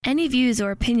Any views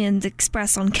or opinions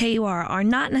expressed on KUR are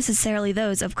not necessarily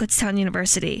those of Kutztown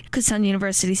University, Kutztown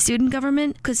University Student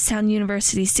Government, Kutztown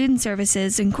University Student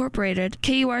Services Incorporated,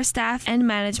 KUR staff and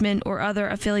management, or other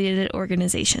affiliated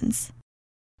organizations.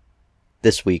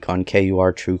 This week on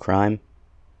KUR True Crime,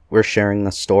 we're sharing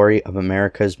the story of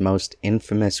America's most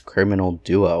infamous criminal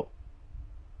duo,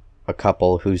 a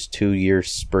couple whose 2-year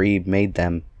spree made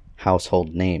them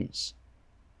household names.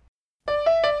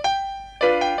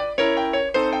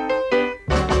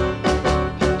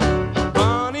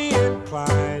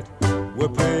 Were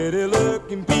pretty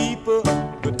looking people,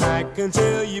 but I can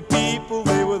tell you people,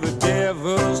 they were the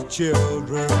devil's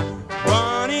children.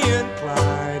 Bonnie and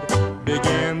Clyde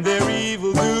began their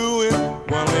evil doing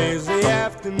one lazy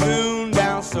afternoon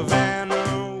down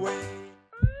Savannah way.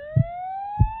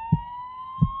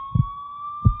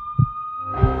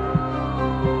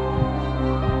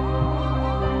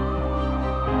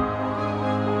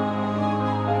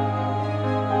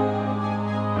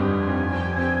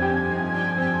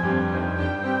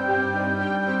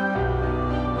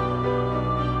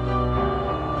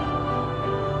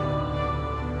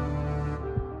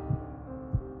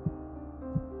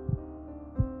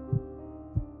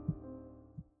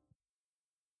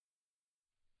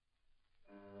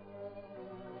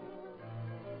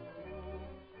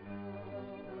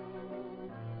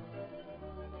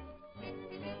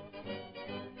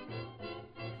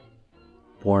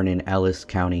 Born in Ellis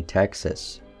County,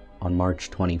 Texas, on March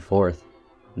 24,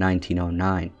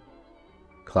 1909,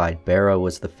 Clyde Barrow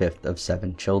was the fifth of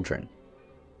 7 children.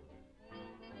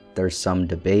 There's some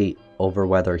debate over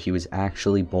whether he was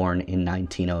actually born in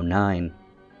 1909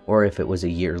 or if it was a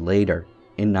year later,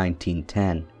 in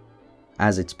 1910,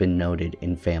 as it's been noted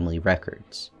in family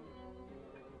records.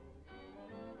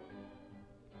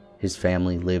 His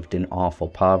family lived in awful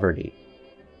poverty.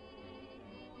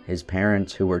 His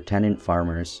parents, who were tenant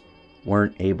farmers,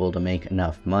 weren't able to make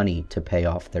enough money to pay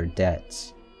off their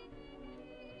debts.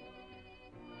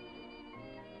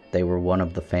 They were one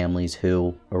of the families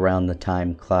who, around the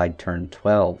time Clyde turned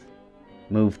 12,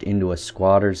 moved into a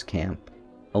squatters' camp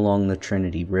along the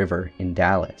Trinity River in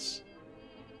Dallas.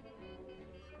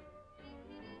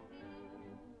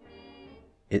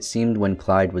 It seemed when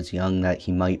Clyde was young that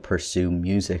he might pursue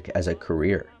music as a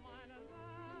career.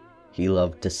 He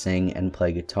loved to sing and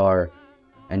play guitar,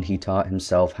 and he taught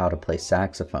himself how to play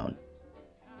saxophone.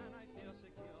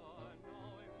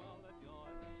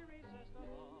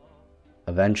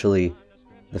 Eventually,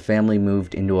 the family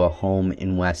moved into a home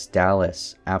in West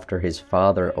Dallas after his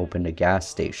father opened a gas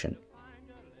station.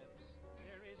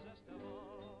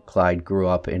 Clyde grew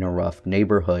up in a rough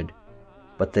neighborhood,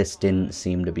 but this didn't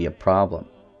seem to be a problem.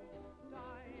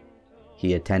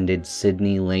 He attended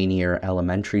Sidney Lanier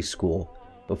Elementary School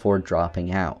before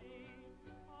dropping out.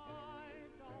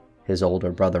 His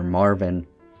older brother Marvin,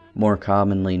 more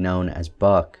commonly known as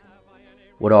Buck,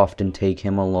 would often take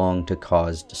him along to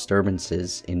cause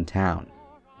disturbances in town.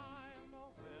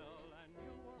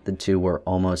 The two were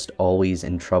almost always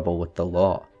in trouble with the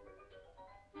law.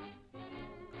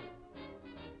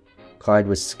 Clyde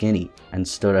was skinny and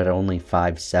stood at only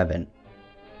 5'7",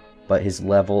 but his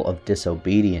level of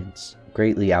disobedience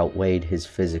greatly outweighed his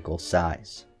physical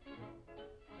size.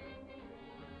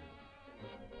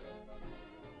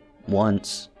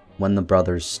 Once, when the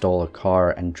brothers stole a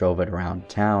car and drove it around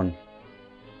town,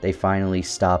 they finally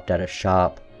stopped at a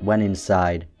shop, went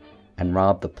inside, and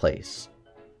robbed the place.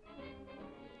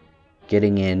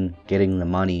 Getting in, getting the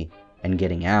money, and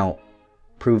getting out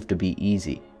proved to be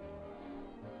easy.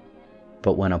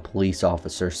 But when a police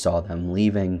officer saw them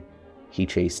leaving, he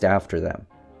chased after them.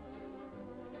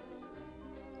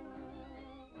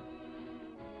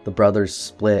 The brothers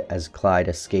split as Clyde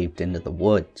escaped into the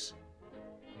woods.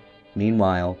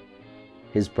 Meanwhile,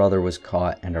 his brother was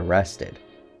caught and arrested.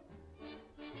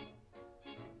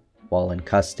 While in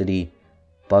custody,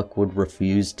 Buck would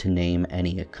refuse to name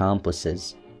any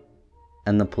accomplices,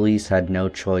 and the police had no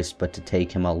choice but to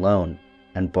take him alone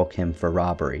and book him for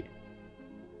robbery.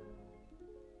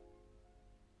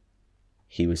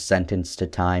 He was sentenced to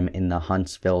time in the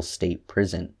Huntsville State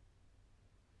Prison.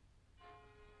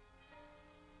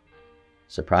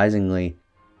 Surprisingly,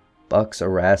 Buck's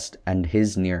arrest and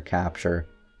his near capture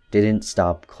didn't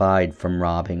stop Clyde from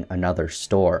robbing another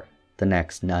store the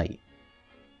next night.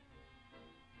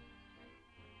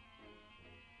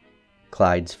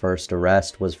 Clyde's first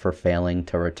arrest was for failing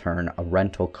to return a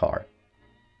rental car.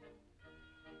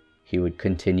 He would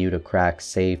continue to crack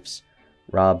safes,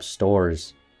 rob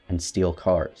stores, and steal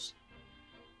cars.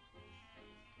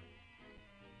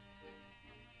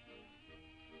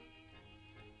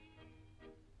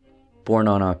 Born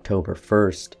on October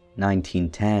 1st,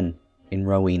 1910, In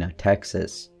Rowena,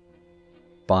 Texas,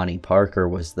 Bonnie Parker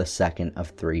was the second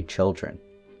of 3 children.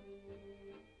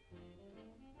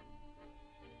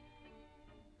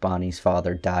 Bonnie's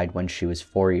father died when she was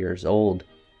 4 years old,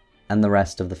 and the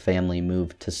rest of the family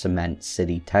moved to Cement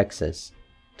City, Texas,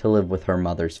 to live with her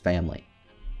mother's family.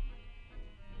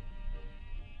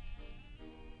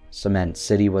 Cement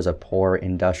City was a poor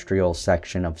industrial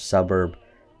section of suburb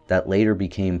that later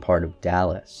became part of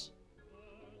Dallas.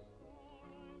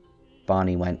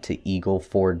 Bonnie went to Eagle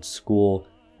Ford School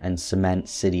and Cement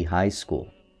City High School.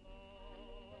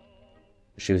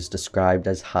 She was described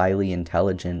as highly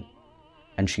intelligent,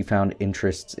 and she found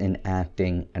interests in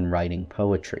acting and writing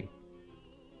poetry.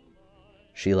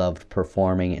 She loved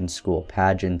performing in school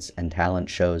pageants and talent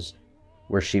shows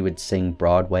where she would sing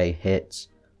Broadway hits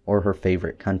or her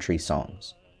favorite country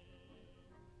songs.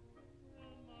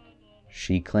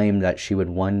 She claimed that she would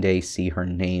one day see her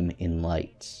name in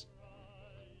lights.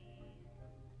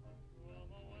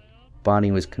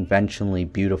 Bonnie was conventionally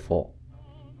beautiful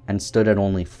and stood at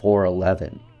only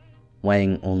 4'11",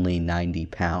 weighing only 90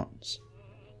 pounds.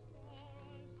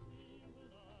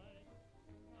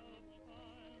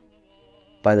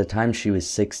 By the time she was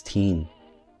 16,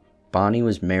 Bonnie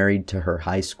was married to her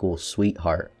high school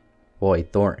sweetheart, Roy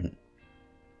Thornton.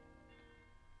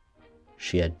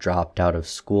 She had dropped out of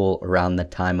school around the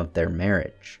time of their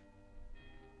marriage.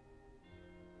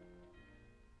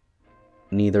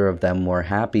 Neither of them were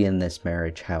happy in this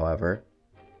marriage, however,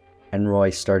 and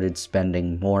Roy started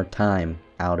spending more time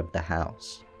out of the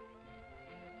house.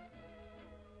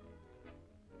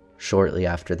 Shortly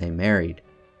after they married,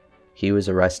 he was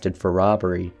arrested for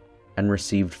robbery and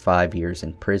received 5 years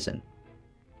in prison.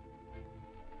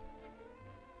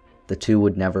 The two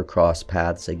would never cross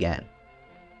paths again,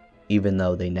 even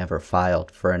though they never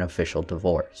filed for an official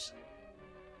divorce.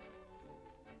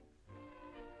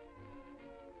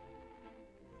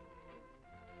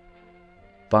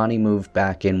 Bonnie moved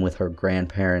back in with her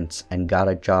grandparents and got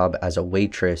a job as a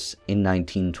waitress in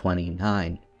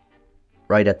 1929,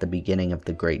 right at the beginning of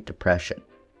the Great Depression.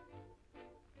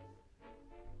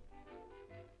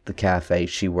 The cafe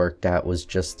she worked at was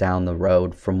just down the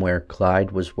road from where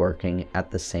Clyde was working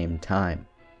at the same time,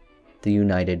 the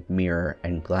United Mirror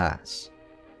and Glass.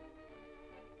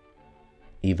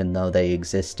 Even though they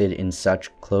existed in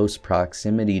such close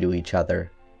proximity to each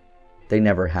other, they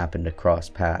never happened to cross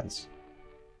paths.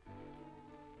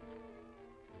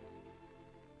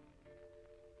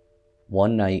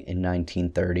 One night in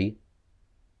 1930,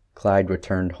 Clyde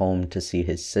returned home to see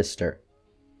his sister.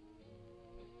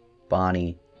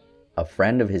 Bonnie, a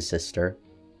friend of his sister,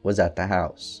 was at the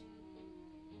house.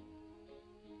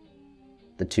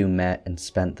 The two met and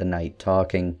spent the night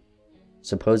talking,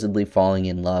 supposedly falling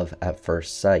in love at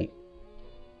first sight.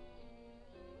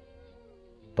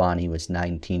 Bonnie was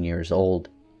 19 years old,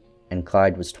 and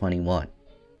Clyde was 21.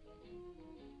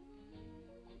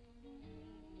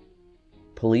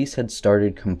 Police had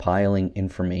started compiling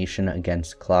information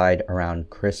against Clyde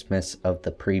around Christmas of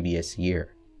the previous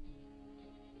year.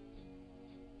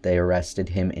 They arrested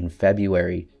him in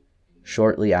February,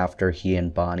 shortly after he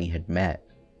and Bonnie had met.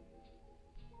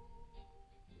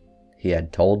 He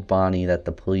had told Bonnie that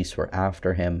the police were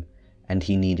after him and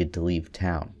he needed to leave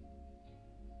town.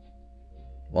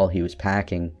 While he was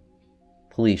packing,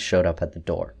 police showed up at the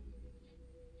door.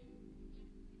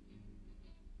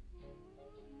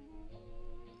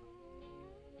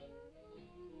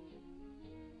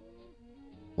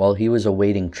 While he was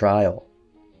awaiting trial,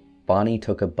 Bonnie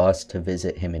took a bus to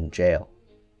visit him in jail.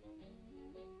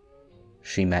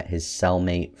 She met his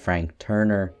cellmate Frank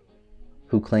Turner,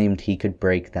 who claimed he could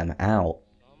break them out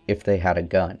if they had a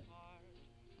gun.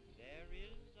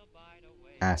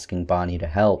 Asking Bonnie to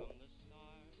help,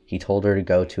 he told her to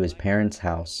go to his parents'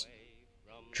 house,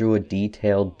 drew a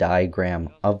detailed diagram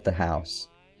of the house,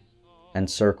 and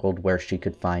circled where she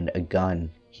could find a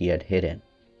gun he had hidden.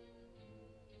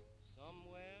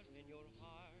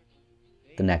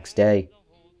 The next day,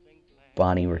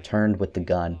 Bonnie returned with the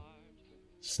gun,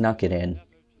 snuck it in,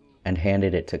 and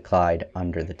handed it to Clyde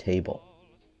under the table.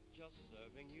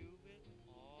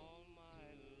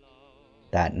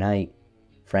 That night,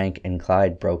 Frank and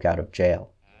Clyde broke out of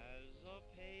jail.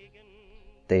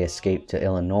 They escaped to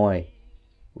Illinois,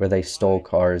 where they stole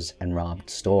cars and robbed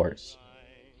stores.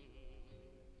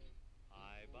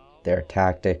 Their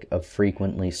tactic of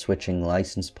frequently switching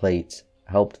license plates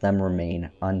helped them remain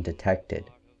undetected.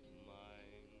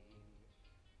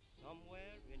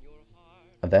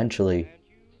 Eventually,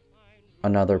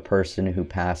 another person who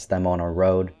passed them on a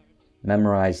road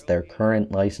memorized their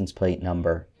current license plate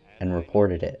number and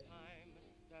reported it.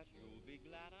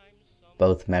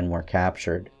 Both men were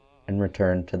captured and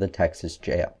returned to the Texas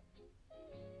jail.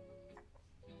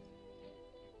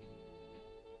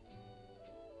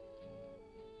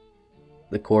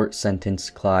 The court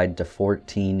sentenced Clyde to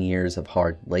 14 years of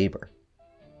hard labor.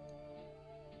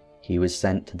 He was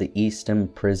sent to the Eastham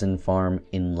Prison Farm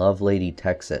in Lovelady,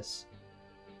 Texas,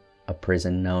 a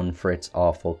prison known for its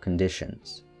awful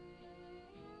conditions.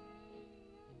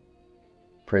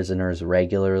 Prisoners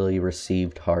regularly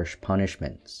received harsh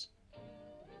punishments.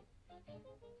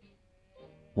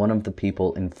 One of the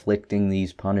people inflicting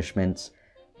these punishments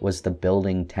was the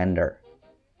building tender,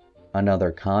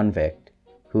 another convict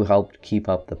who helped keep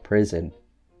up the prison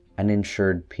and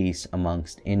ensured peace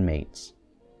amongst inmates,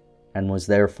 and was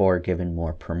therefore given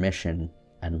more permission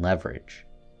and leverage.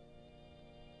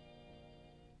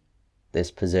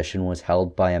 This position was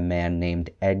held by a man named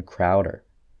Ed Crowder,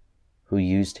 who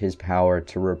used his power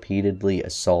to repeatedly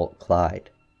assault Clyde.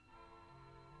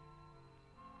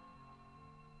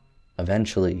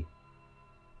 Eventually,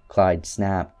 Clyde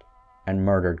snapped and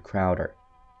murdered Crowder.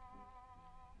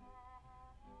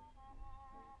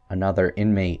 Another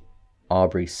inmate,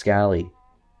 Aubrey Scally,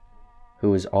 who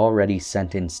was already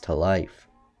sentenced to life,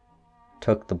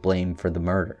 took the blame for the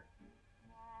murder.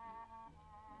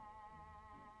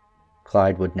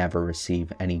 Clyde would never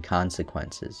receive any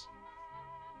consequences.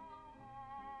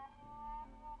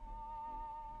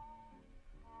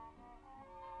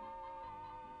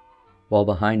 While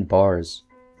behind bars,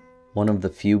 one of the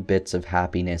few bits of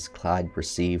happiness Clyde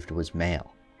received was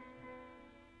mail.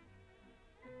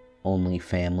 Only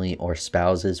family or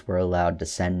spouses were allowed to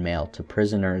send mail to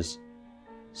prisoners,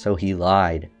 so he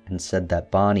lied and said that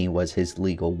Bonnie was his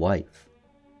legal wife.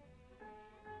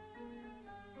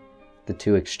 The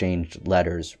two exchanged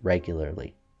letters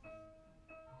regularly.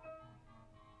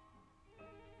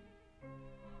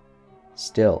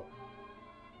 Still,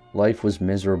 life was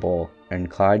miserable and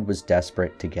Clyde was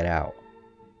desperate to get out.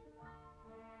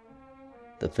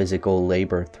 The physical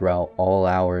labor throughout all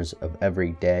hours of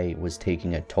every day was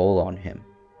taking a toll on him.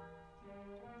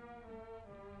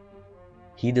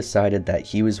 He decided that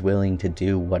he was willing to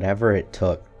do whatever it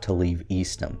took to leave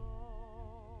Eastham.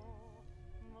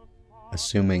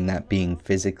 Assuming that being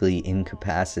physically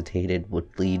incapacitated would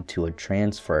lead to a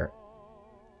transfer,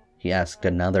 he asked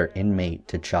another inmate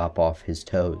to chop off his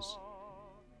toes.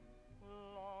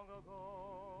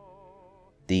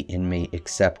 The inmate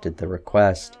accepted the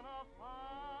request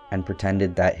and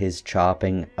pretended that his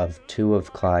chopping of 2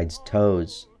 of Clyde's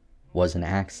toes was an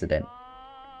accident.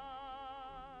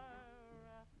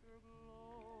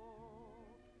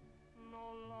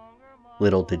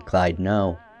 Little did Clyde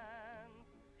know,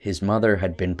 his mother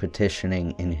had been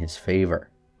petitioning in his favor.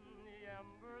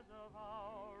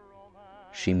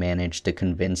 She managed to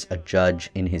convince a judge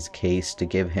in his case to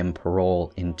give him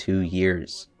parole in 2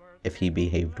 years if he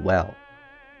behaved well.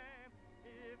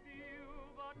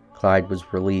 Clyde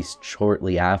was released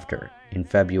shortly after, in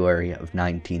February of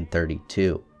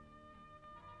 1932.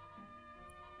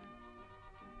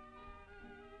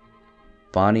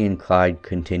 Bonnie and Clyde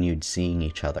continued seeing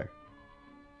each other.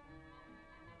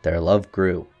 Their love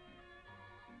grew.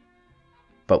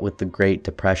 But with the Great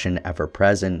Depression ever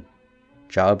present,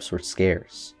 jobs were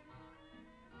scarce.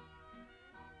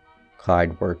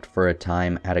 Clyde worked for a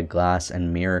time at a glass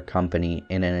and mirror company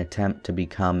in an attempt to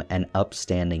become an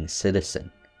upstanding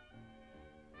citizen.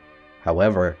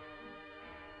 However,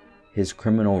 his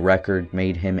criminal record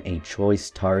made him a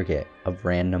choice target of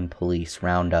random police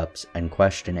roundups and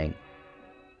questioning,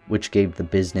 which gave the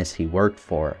business he worked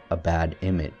for a bad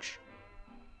image.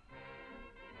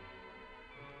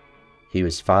 He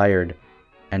was fired,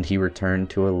 and he returned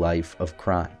to a life of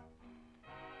crime.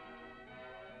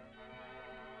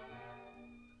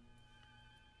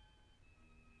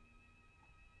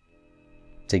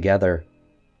 Together,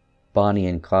 Bonnie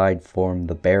and Clyde formed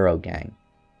the Barrow Gang.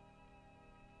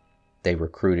 They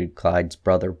recruited Clyde's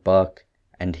brother Buck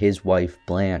and his wife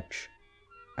Blanche,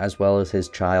 as well as his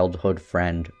childhood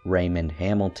friend Raymond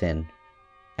Hamilton,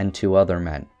 and 2 other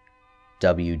men,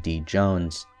 W.D.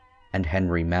 Jones and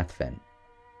Henry Methvin.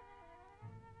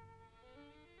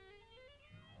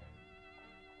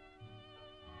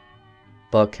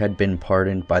 Buck had been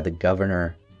pardoned by the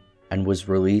governor and was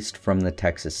released from the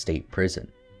Texas State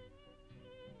Prison.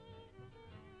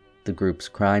 The group's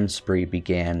crime spree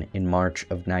began in March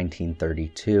of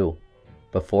 1932,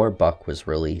 before Buck was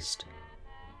released,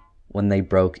 when they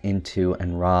broke into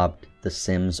and robbed the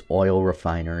Sims oil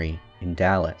refinery in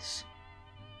Dallas.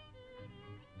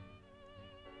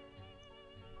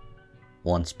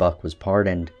 Once Buck was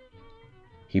pardoned,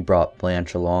 he brought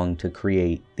Blanche along to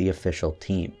create the official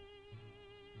team.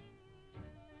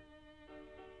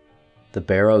 The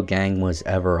Barrow Gang was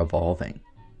ever evolving.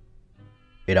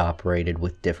 it operated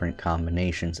with different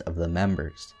combinations of the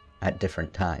members at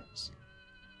different times.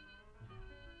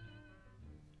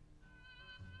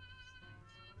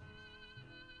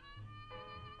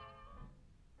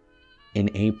 In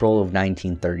April of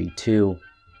 1932,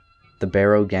 the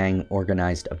Barrow Gang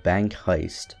organized a bank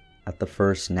heist at the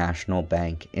First National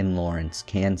Bank in Lawrence,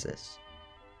 Kansas.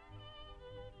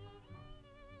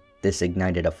 This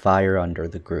ignited a fire under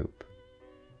the group.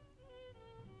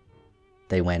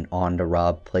 They went on to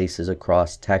rob places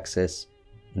across Texas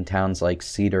in towns like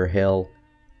Cedar Hill,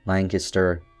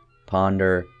 Lancaster,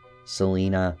 Ponder,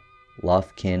 Salina,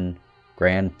 Lufkin,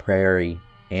 Grand Prairie,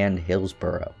 and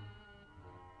Hillsborough.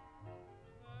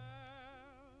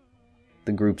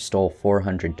 The group stole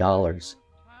 $400,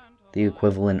 the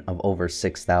equivalent of over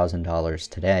 $6,000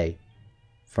 today,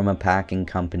 from a packing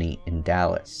company in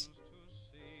Dallas.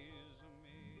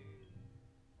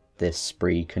 This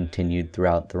spree continued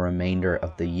throughout the remainder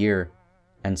of the year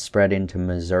and spread into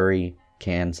Missouri,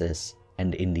 Kansas,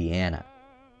 and Indiana.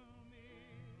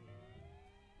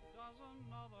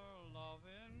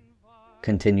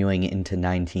 Continuing into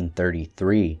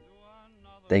 1933,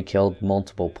 they killed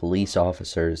multiple police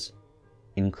officers,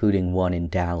 including one in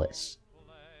Dallas.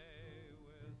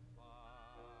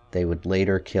 They would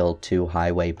later kill 2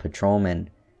 highway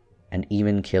patrolmen and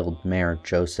even killed Mayor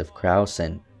Joseph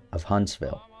Crowson of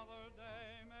Huntsville.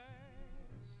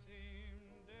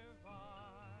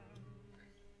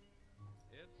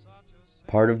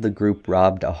 Part of the group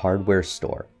robbed a hardware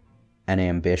store, an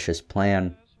ambitious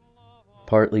plan,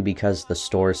 partly because the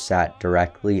store sat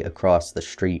directly across the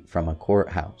street from a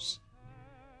courthouse.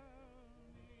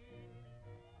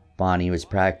 Bonnie was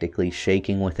practically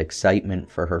shaking with excitement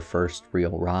for her first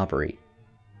real robbery.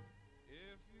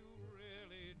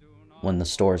 When the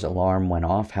store's alarm went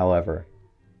off, however,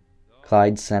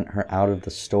 Clyde sent her out of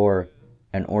the store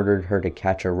and ordered her to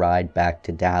catch a ride back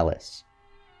to Dallas.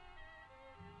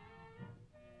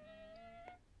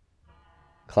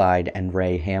 Clyde and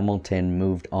Ray Hamilton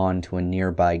moved on to a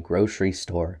nearby grocery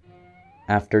store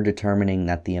after determining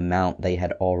that the amount they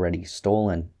had already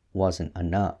stolen wasn't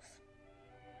enough.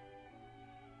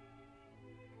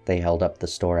 They held up the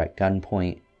store at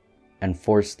gunpoint and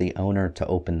forced the owner to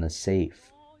open the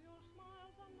safe.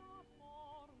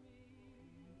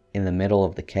 In the middle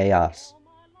of the chaos,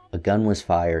 a gun was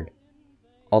fired,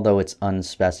 although it's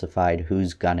unspecified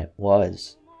whose gun it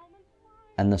was,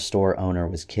 and the store owner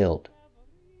was killed.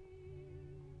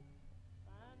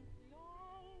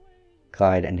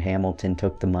 Clyde and Hamilton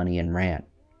took the money and ran.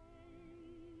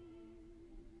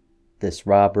 This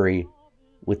robbery,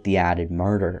 with the added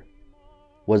murder,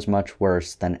 was much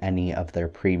worse than any of their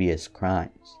previous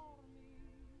crimes.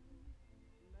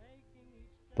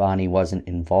 Bonnie wasn't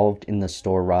involved in the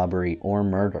store robbery or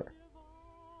murder.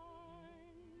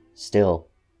 Still,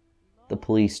 the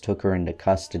police took her into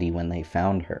custody when they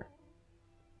found her.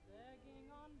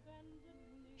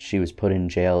 She was put in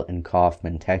jail in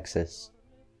Kaufman, Texas.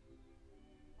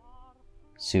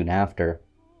 Soon after,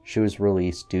 she was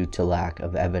released due to lack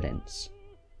of evidence.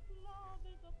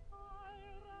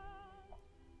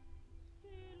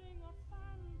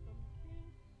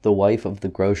 The wife of the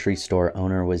grocery store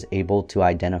owner was able to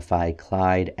identify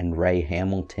Clyde and Ray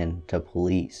Hamilton to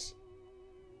police.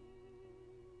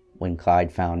 When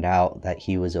Clyde found out that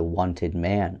he was a wanted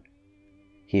man,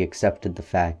 he accepted the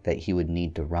fact that he would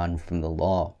need to run from the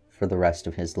law for the rest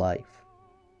of his life.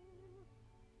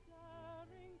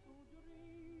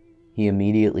 He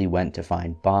immediately went to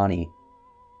find Bonnie,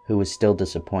 who was still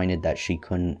disappointed that she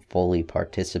couldn't fully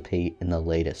participate in the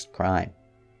latest crime.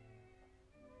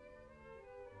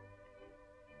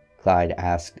 Clyde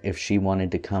asked if she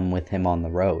wanted to come with him on the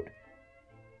road.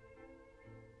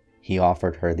 He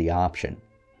offered her the option,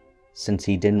 since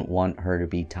he didn't want her to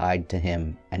be tied to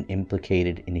him and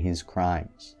implicated in his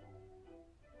crimes.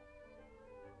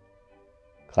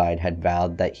 Clyde had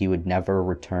vowed that he would never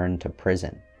return to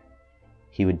prison.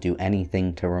 He would do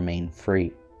anything to remain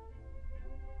free.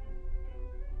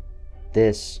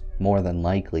 This, more than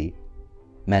likely,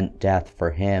 meant death for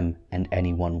him and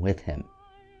anyone with him.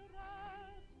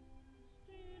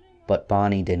 But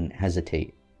Bonnie didn't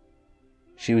hesitate.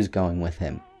 She was going with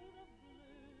him.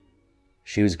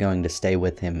 She was going to stay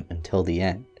with him until the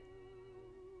end.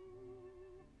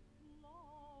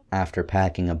 After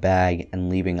packing a bag and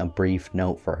leaving a brief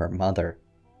note for her mother,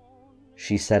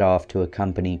 she set off to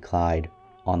accompany Clyde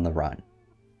on the run.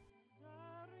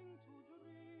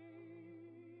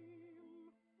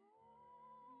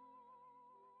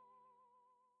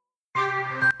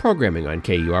 Programming on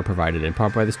KUR provided in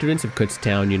part by the students of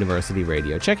Kutztown University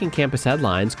Radio. Checking campus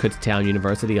headlines, Kutztown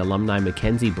University alumni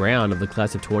Mackenzie Brown of the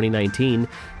class of 2019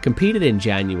 competed in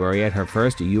January at her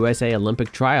first USA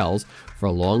Olympic trials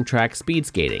for long track speed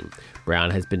skating.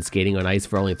 Brown has been skating on ice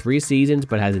for only 3 seasons,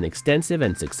 but has an extensive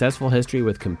and successful history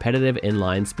with competitive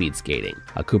inline speed skating.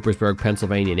 A Coopersburg,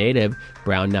 Pennsylvania native,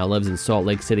 Brown now lives in Salt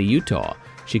Lake City, Utah.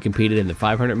 She competed in the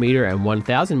 500-meter and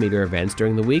 1,000-meter events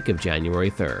during the week of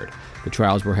January 3rd. The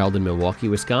trials were held in Milwaukee,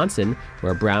 Wisconsin,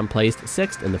 where Brown placed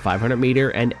 6th in the 500-meter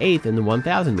and 8th in the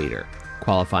 1,000-meter.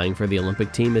 Qualifying for the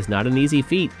Olympic team is not an easy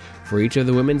feat. For each of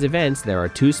the women's events, there are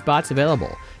 2 spots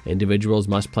available. Individuals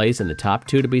must place in the top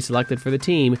 2 to be selected for the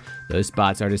team. Those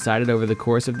spots are decided over the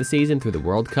course of the season through the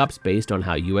World Cups based on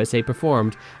how USA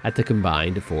performed at the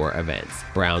combined 4 events.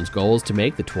 Brown's goal is to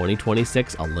make the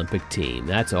 2026 Olympic team.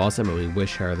 That's awesome, and we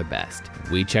wish her the best.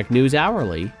 We check news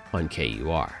hourly on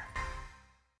KUR.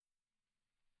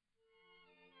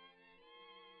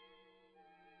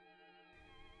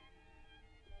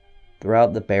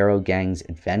 Throughout the Barrow Gang's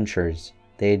adventures,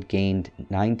 they had gained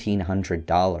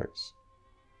 $1,900,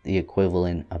 the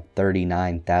equivalent of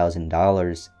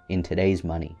 $39,000 in today's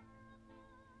money.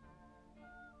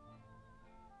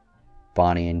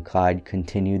 Bonnie and Clyde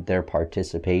continued their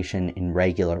participation in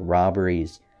regular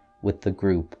robberies with the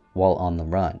group while on the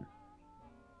run.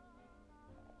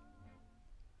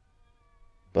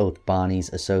 Both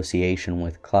Bonnie's association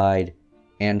with Clyde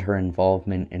and her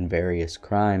involvement in various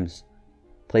crimes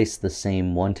placed the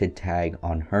same wanted tag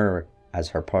on her as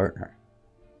her partner.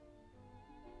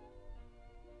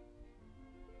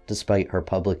 Despite her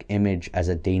public image as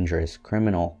a dangerous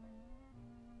criminal,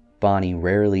 Bonnie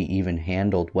rarely even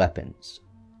handled weapons.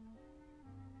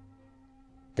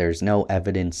 There's no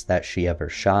evidence that she ever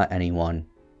shot anyone,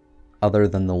 other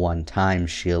than the one time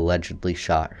she allegedly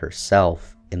shot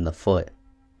herself in the foot.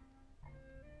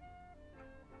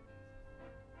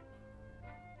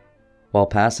 While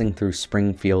passing through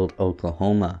Springfield,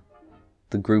 Oklahoma,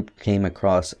 the group came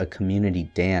across a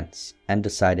community dance and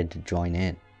decided to join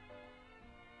in.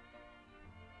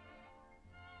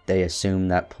 They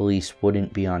assumed that police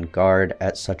wouldn't be on guard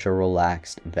at such a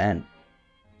relaxed event.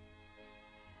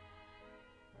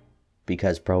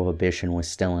 Because prohibition was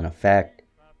still in effect,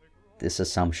 this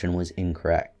assumption was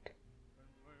incorrect.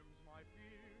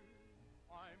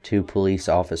 2 police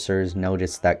officers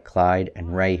noticed that Clyde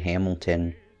and Ray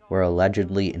Hamilton were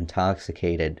allegedly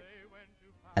intoxicated,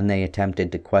 and they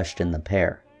attempted to question the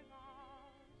pair.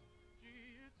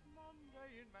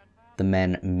 The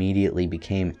men immediately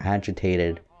became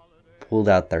agitated, pulled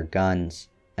out their guns,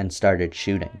 and started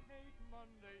shooting.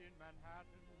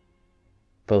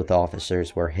 Both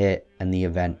officers were hit, and the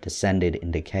event descended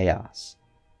into chaos.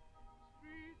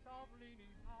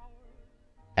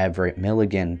 Everett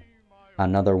Milligan,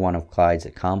 another one of Clyde's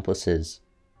accomplices,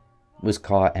 was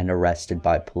caught and arrested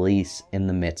by police in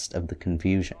the midst of the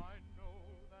confusion.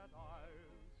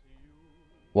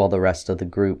 While the rest of the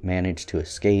group managed to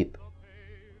escape,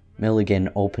 Milligan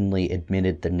openly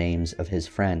admitted the names of his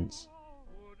friends.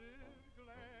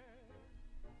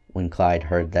 When Clyde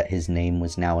heard that his name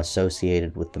was now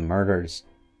associated with the murders,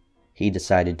 he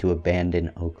decided to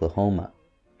abandon Oklahoma.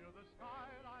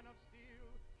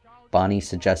 Bonnie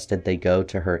suggested they go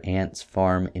to her aunt's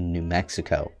farm in New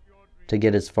Mexico to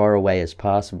get as far away as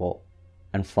possible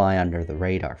and fly under the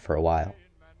radar for a while.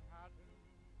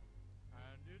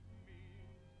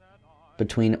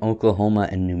 Between Oklahoma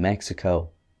and New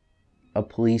Mexico, a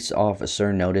police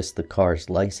officer noticed the car's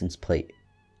license plate.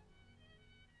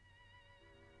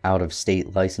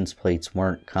 Out-of-state license plates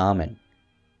weren't common.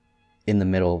 In the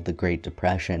middle of the Great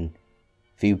Depression,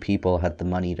 few people had the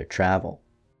money to travel.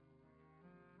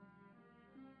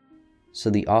 So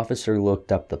the officer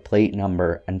looked up the plate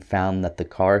number and found that the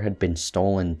car had been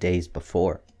stolen days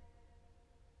before.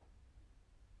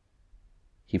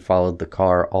 He followed the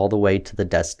car all the way to the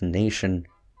destination,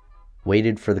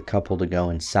 waited for the couple to go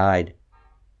inside,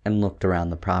 and looked around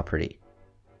the property.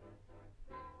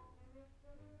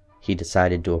 He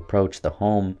decided to approach the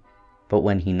home, but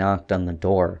when he knocked on the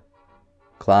door,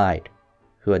 Clyde,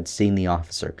 who had seen the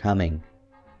officer coming,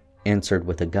 answered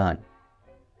with a gun.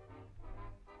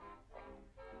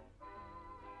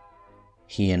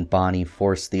 He and Bonnie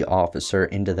forced the officer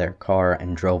into their car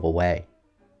and drove away.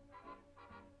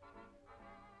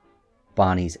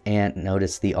 Bonnie's aunt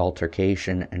noticed the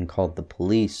altercation and called the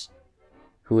police,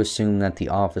 who assumed that the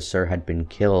officer had been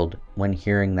killed when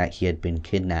hearing that he had been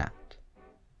kidnapped.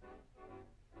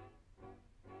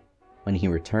 When he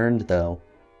returned, though,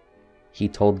 he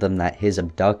told them that his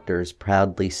abductors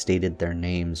proudly stated their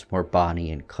names were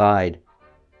Bonnie and Clyde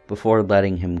before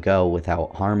letting him go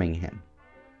without harming him.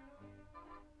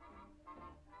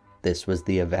 This was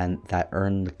the event that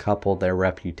earned the couple their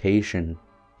reputation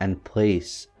and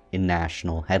place in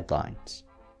national headlines.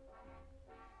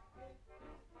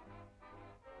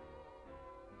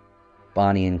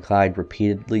 Bonnie and Clyde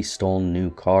repeatedly stole new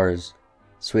cars,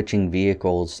 switching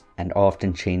vehicles and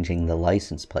often changing the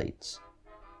license plates.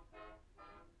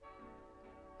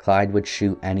 Clyde would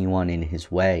shoot anyone in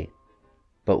his way,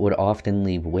 but would often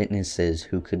leave witnesses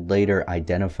who could later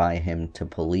identify him to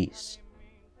police.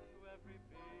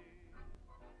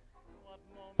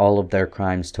 All of their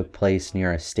crimes took place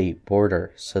near a state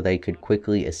border, so they could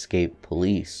quickly escape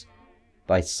police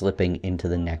by slipping into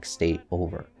the next state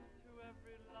over.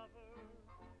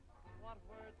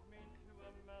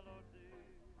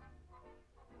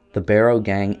 The Barrow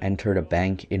Gang entered a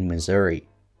bank in Missouri,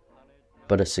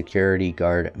 but a security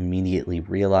guard immediately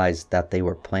realized that they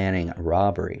were planning a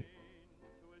robbery.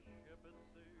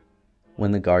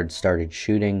 When the guard started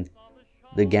shooting,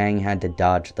 the gang had to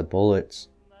dodge the bullets,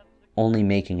 only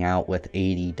making out with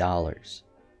 $80.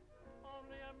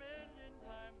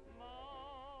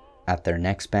 At their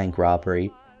next bank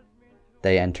robbery,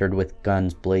 they entered with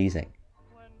guns blazing,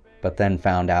 but then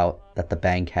found out that the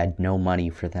bank had no money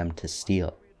for them to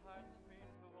steal.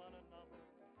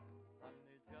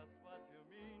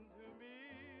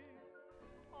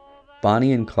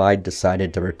 Bonnie and Clyde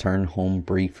decided to return home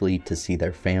briefly to see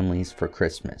their families for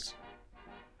Christmas.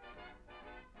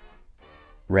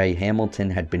 Ray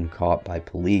Hamilton had been caught by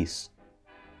police,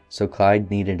 so Clyde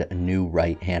needed a new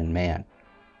right-hand man.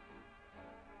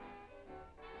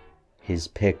 His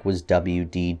pick was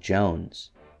W.D.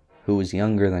 Jones, who was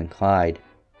younger than Clyde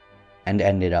and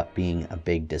ended up being a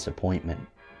big disappointment.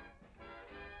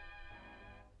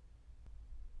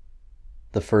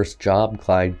 The first job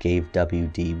Clyde gave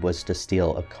W.D. was to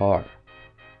steal a car.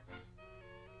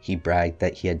 He bragged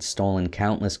that he had stolen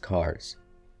countless cars,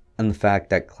 and the fact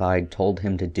that Clyde told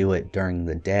him to do it during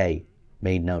the day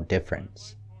made no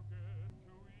difference.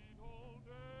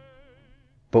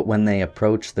 But when they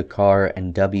approached the car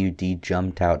and W.D.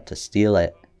 jumped out to steal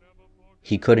it,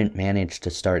 he couldn't manage to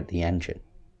start the engine.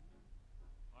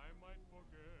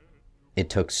 It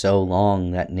took so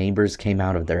long that neighbors came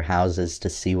out of their houses to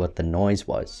see what the noise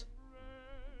was.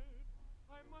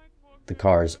 The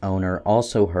car's owner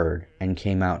also heard and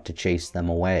came out to chase them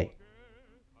away.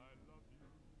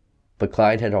 But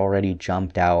Clyde had already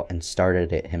jumped out and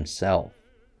started it himself.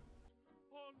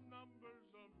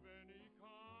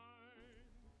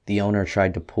 The owner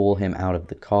tried to pull him out of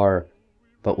the car,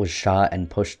 but was shot and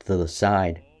pushed to the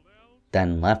side,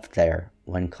 then left there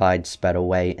when Clyde sped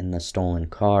away in the stolen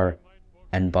car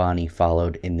and Bonnie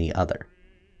followed in the other.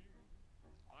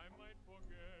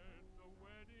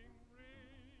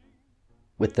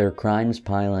 With their crimes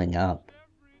piling up,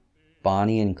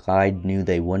 Bonnie and Clyde knew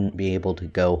they wouldn't be able to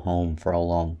go home for a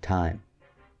long time.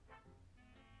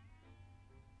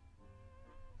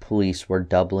 Police were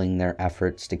doubling their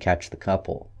efforts to catch the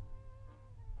couple,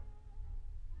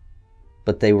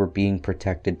 but they were being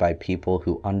protected by people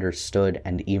who understood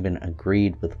and even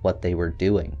agreed with what they were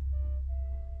doing.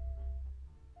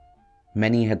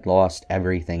 Many had lost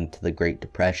everything to the Great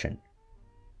Depression.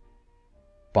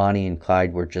 Bonnie and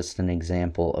Clyde were just an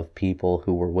example of people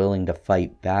who were willing to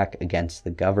fight back against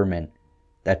the government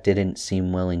that didn't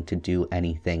seem willing to do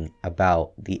anything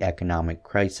about the economic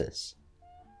crisis.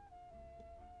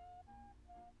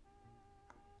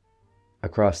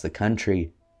 Across the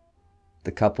country,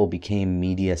 the couple became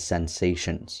media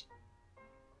sensations.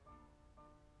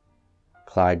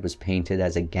 Clyde was painted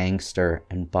as a gangster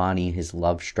and Bonnie his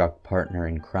love-struck partner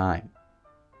in crime.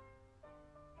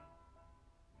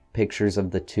 Pictures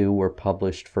of the two were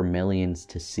published for millions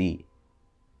to see.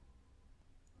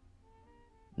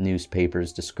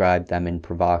 Newspapers described them in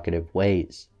provocative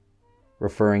ways,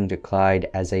 referring to Clyde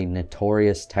as a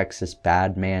notorious Texas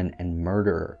bad man and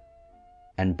murderer,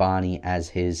 and Bonnie as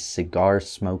his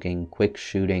cigar-smoking,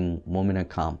 quick-shooting woman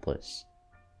accomplice.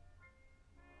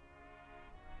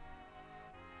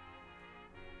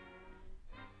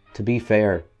 To be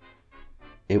fair,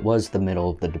 it was the middle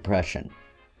of the Depression.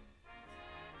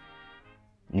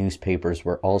 Newspapers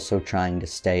were also trying to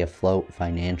stay afloat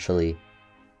financially,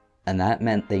 and that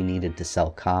meant they needed to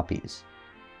sell copies.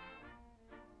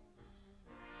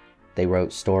 They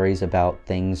wrote stories about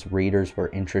things readers were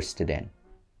interested in.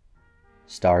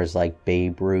 Stars like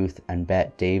Babe Ruth and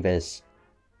Bette Davis,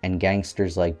 and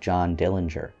gangsters like John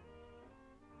Dillinger.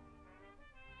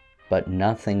 But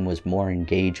nothing was more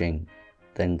engaging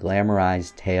than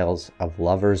glamorized tales of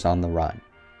lovers on the run.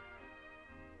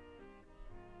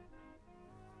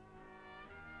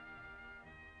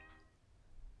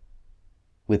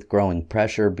 With growing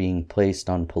pressure being placed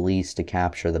on police to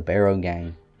capture the Barrow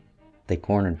Gang, they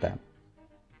cornered them.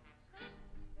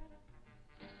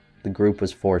 The group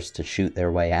was forced to shoot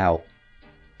their way out,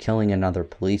 killing another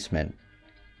policeman,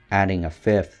 adding a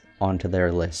fifth onto their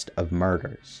list of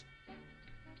murders.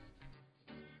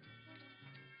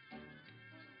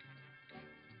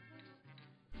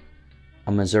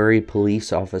 A Missouri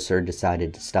police officer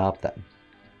decided to stop them.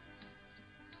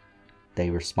 They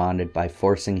responded by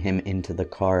forcing him into the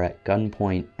car at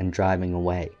gunpoint and driving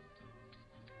away.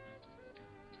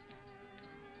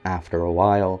 After a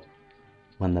while,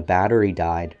 when the battery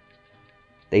died,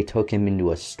 they took him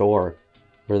into a store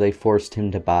where they forced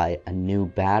him to buy a new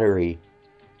battery,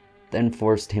 then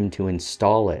forced him to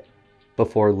install it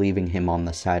before leaving him on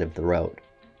the side of the road.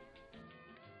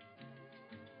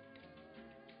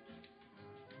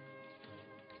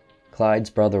 Clyde's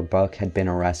brother Buck had been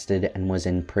arrested and was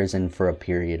in prison for a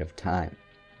period of time.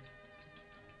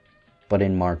 But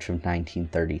in March of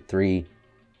 1933,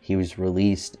 he was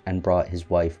released and brought his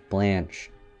wife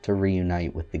Blanche to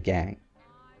reunite with the gang.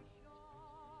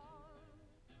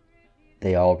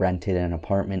 They all rented an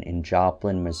apartment in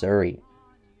Joplin, Missouri,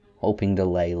 hoping to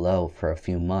lay low for a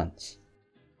few months.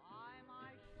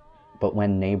 But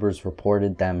when neighbors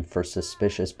reported them for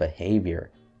suspicious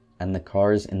behavior and the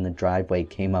cars in the driveway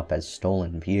came up as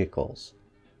stolen vehicles,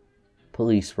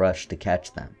 police rushed to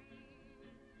catch them.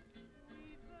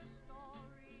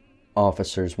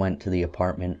 Officers went to the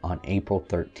apartment on April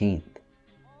 13th.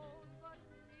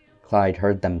 Clyde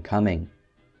heard them coming,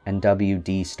 and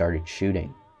WD started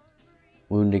shooting,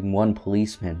 wounding one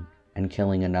policeman and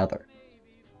killing another.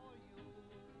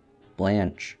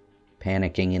 Blanche,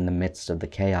 panicking in the midst of the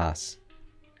chaos,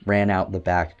 ran out the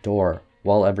back door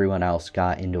while everyone else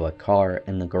got into a car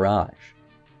in the garage.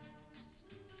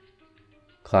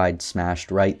 Clyde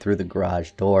smashed right through the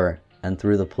garage door and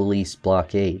through the police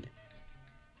blockade.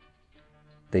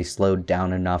 They slowed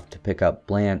down enough to pick up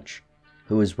Blanche,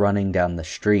 who was running down the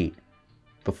street,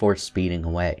 before speeding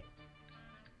away.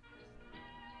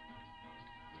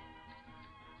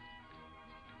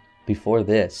 Before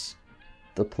this,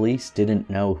 the police didn't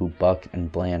know who Buck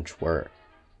and Blanche were.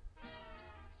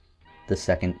 The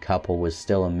second couple was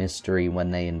still a mystery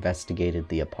when they investigated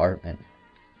the apartment.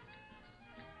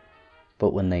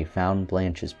 But when they found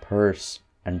Blanche's purse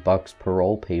and Buck's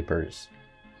parole papers,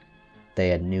 they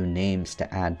had new names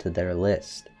to add to their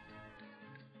list.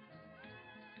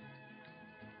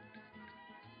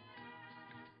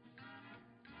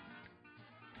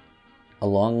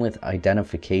 Along with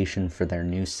identification for their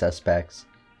new suspects,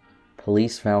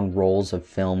 police found rolls of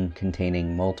film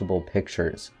containing multiple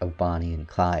pictures of Bonnie and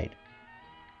Clyde.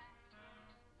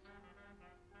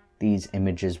 These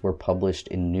images were published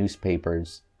in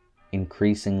newspapers,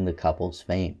 increasing the couple's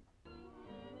fame.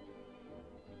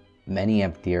 Many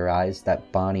have theorized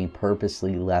that Bonnie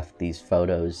purposely left these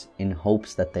photos in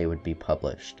hopes that they would be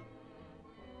published.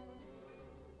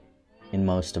 In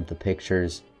most of the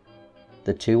pictures,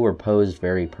 the two were posed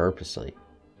very purposely.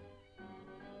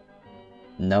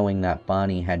 Knowing that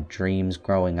Bonnie had dreams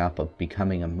growing up of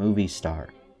becoming a movie star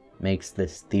makes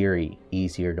this theory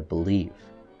easier to believe.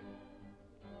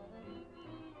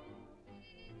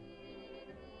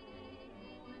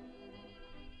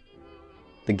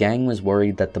 The gang was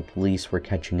worried that the police were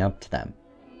catching up to them,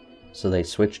 so they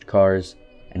switched cars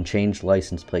and changed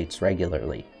license plates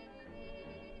regularly.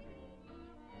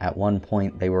 At one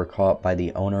point, they were caught by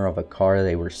the owner of a car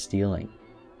they were stealing.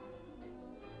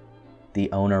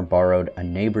 The owner borrowed a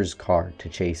neighbor's car to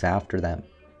chase after them,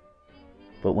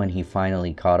 but when he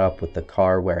finally caught up with the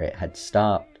car where it had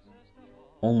stopped,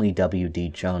 only W.D.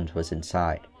 Jones was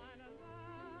inside.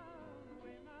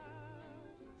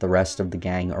 The rest of the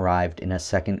gang arrived in a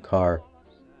second car,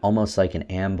 almost like an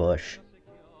ambush,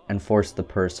 and forced the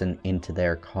person into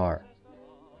their car.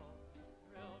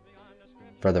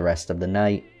 For the rest of the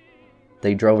night,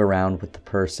 they drove around with the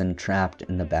person trapped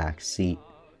in the back seat.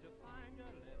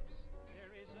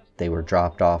 They were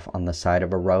dropped off on the side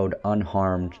of a road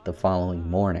unharmed the following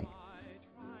morning.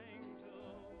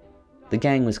 The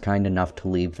gang was kind enough to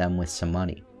leave them with some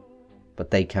money,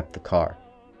 but they kept the car.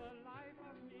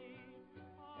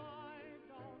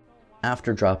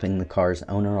 After dropping the car's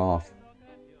owner off,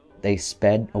 they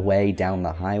sped away down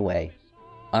the highway,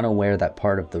 unaware that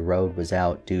part of the road was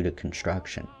out due to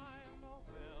construction.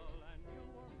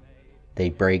 They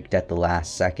braked at the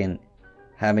last second,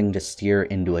 having to steer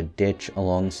into a ditch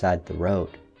alongside the road.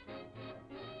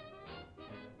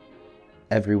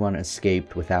 Everyone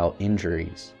escaped without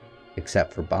injuries,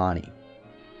 except for Bonnie,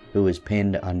 who was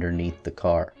pinned underneath the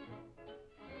car.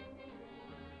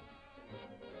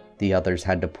 The others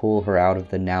had to pull her out of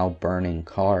the now burning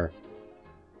car,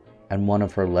 and one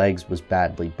of her legs was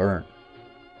badly burnt.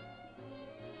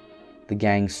 the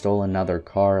gang stole another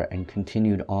car and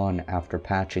continued on after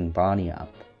patching Bonnie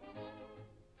up.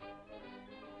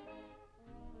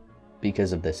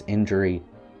 Because of this injury,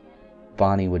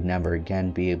 Bonnie would never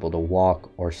again be able to walk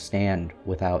or stand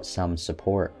without some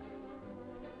support.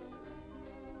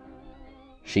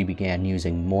 She began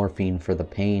using morphine for the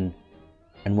pain,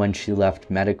 and when she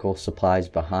left medical supplies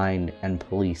behind and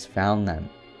police found them,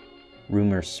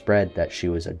 rumors spread that she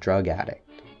was a drug addict.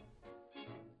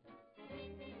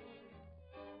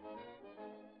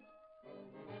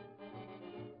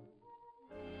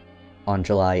 On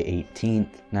July 18,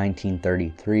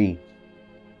 1933,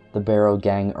 the Barrow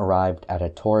Gang arrived at a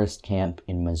tourist camp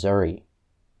in Missouri.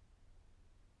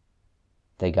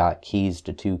 They got keys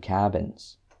to 2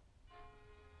 cabins.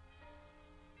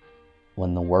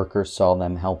 When the worker saw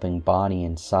them helping Bonnie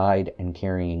inside and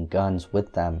carrying guns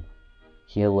with them,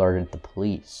 he alerted the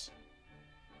police.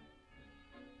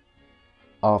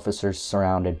 Officers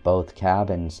surrounded both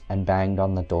cabins and banged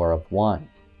on the door of one.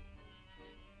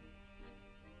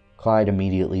 Clyde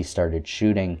immediately started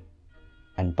shooting,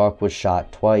 and Buck was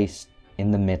shot twice in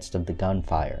the midst of the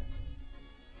gunfire.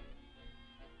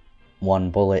 One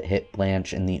bullet hit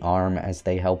Blanche in the arm as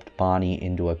they helped Bonnie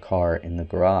into a car in the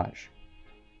garage.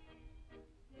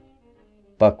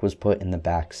 Buck was put in the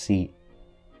back seat.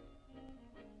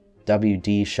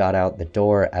 WD shot out the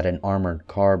door at an armored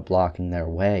car blocking their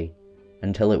way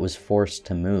until it was forced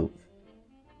to move.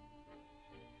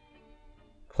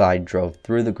 Clyde drove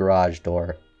through the garage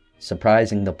door,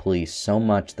 surprising the police so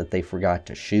much that they forgot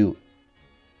to shoot,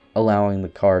 allowing the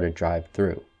car to drive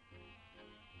through.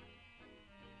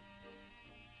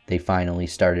 They finally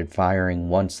started firing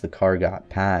once the car got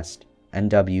past, and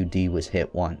WD was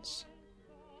hit once.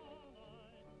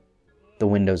 The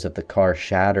windows of the car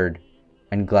shattered,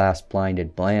 and glass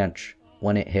blinded Blanche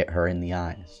when it hit her in the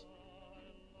eyes.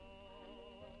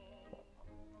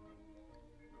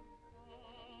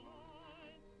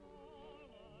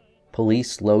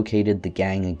 Police located the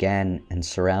gang again and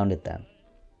surrounded them.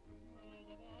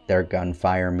 Their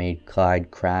gunfire made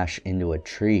Clyde crash into a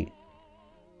tree.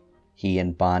 He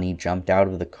and Bonnie jumped out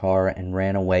of the car and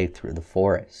ran away through the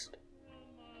forest.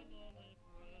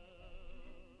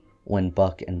 When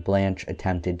Buck and Blanche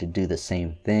attempted to do the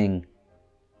same thing,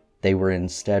 they were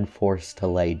instead forced to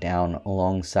lay down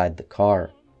alongside the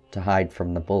car to hide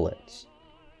from the bullets.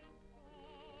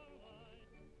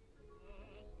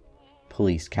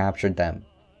 Police captured them,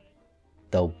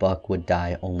 though Buck would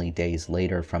die only days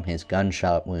later from his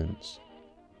gunshot wounds.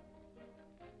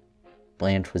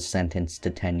 Blanche was sentenced to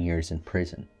 10 years in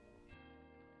prison.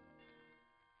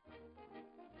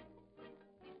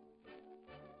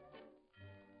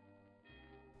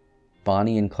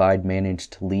 Bonnie and Clyde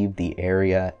managed to leave the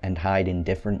area and hide in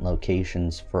different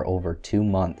locations for over 2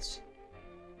 months.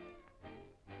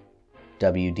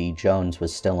 W.D. Jones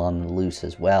was still on the loose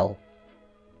as well,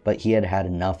 but he had had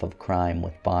enough of crime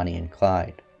with Bonnie and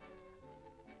Clyde.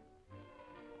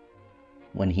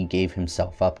 When he gave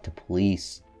himself up to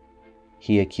police,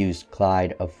 he accused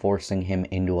Clyde of forcing him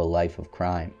into a life of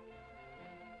crime.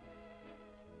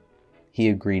 He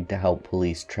agreed to help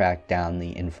police track down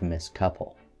the infamous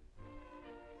couple.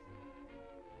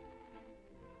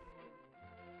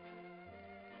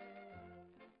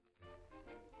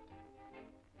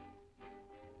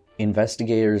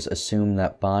 Investigators assume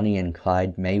that Bonnie and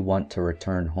Clyde may want to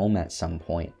return home at some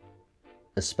point,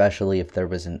 especially if there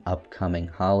was an upcoming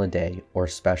holiday or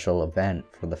special event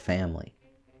for the family.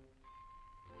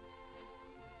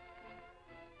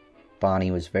 Bonnie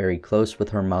was very close with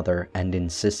her mother and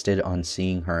insisted on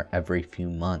seeing her every few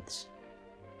months.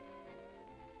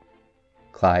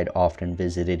 Clyde often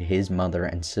visited his mother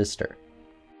and sister.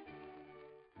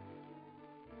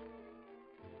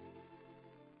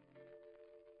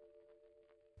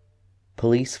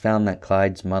 Police found that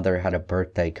Clyde's mother had a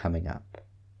birthday coming up,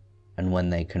 and when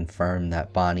they confirmed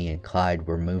that Bonnie and Clyde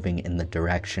were moving in the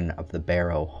direction of the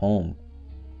Barrow home,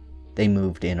 they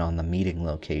moved in on the meeting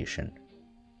location.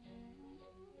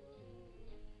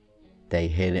 They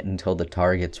hid until the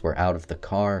targets were out of the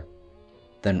car,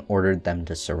 then ordered them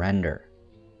to surrender.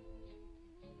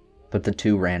 But the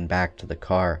two ran back to the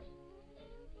car.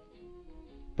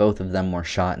 Both of them were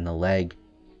shot in the leg,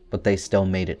 but they still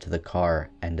made it to the car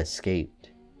and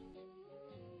escaped.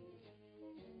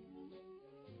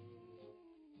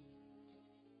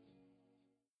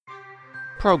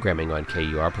 Programming on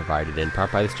KUR provided in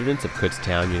part by the students of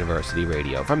Kutztown University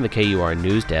Radio. From the KUR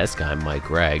News Desk, I'm Mike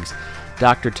Greggs.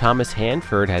 Dr. Thomas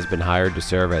Hanford has been hired to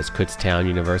serve as Kutztown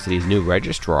University's new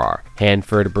registrar.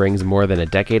 Hanford brings more than a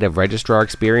decade of registrar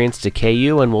experience to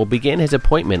KU and will begin his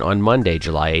appointment on Monday,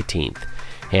 July 18th.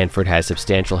 Hanford has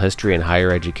substantial history in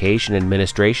higher education,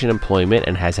 administration, employment,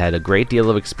 and has had a great deal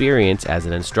of experience as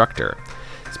an instructor.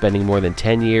 Spending more than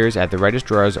 10 years at the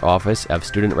Registrar's Office of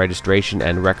Student Registration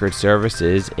and Record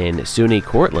Services in SUNY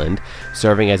Cortland,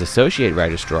 serving as Associate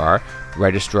Registrar,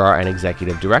 and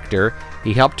Executive Director,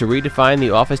 he helped to redefine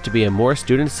the office to be a more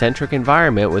student-centric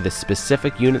environment with a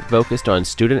specific unit focused on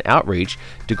student outreach,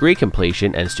 degree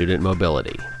completion, and student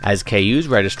mobility. As KU's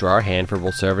Registrar, Hanford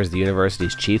will serve as the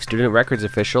university's chief student records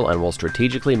official and will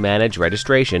strategically manage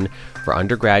registration for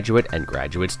undergraduate and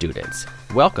graduate students.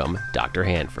 Welcome, Dr.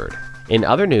 Hanford. In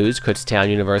other news, Kutztown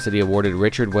University awarded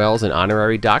Richard Wells an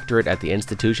honorary doctorate at the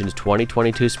institution's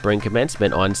 2022 spring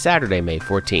commencement on Saturday, May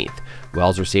 14th.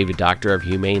 Wells received a Doctor of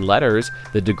Humane Letters.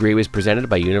 The degree was presented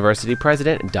by University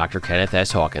President Dr. Kenneth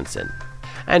S. Hawkinson.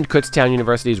 And Kutztown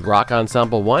University's Rock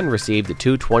Ensemble 1 received the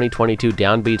 2 2022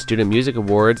 Downbeat Student Music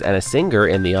Awards, and a singer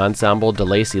in the ensemble,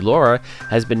 DeLacy Laura,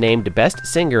 has been named Best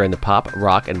Singer in the Pop,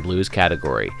 Rock, and Blues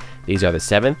category. These are the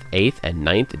 7th, 8th, and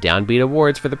 9th Downbeat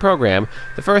Awards for the program,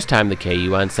 the first time the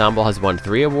KU Ensemble has won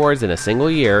 3 awards in a single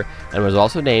year, and was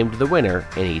also named the winner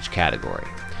in each category.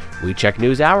 We check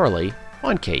news hourly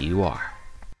on KUR.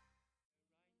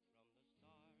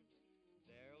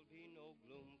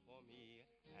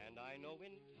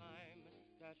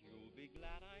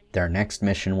 Their next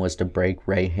mission was to break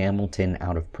Ray Hamilton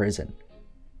out of prison.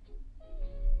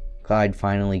 Clyde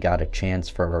finally got a chance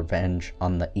for revenge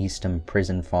on the Eastham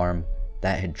prison farm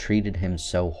that had treated him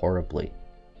so horribly.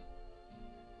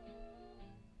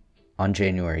 On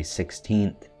January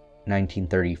 16th,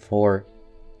 1934,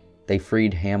 they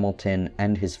freed Hamilton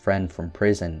and his friend from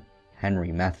prison, Henry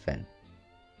Methvin.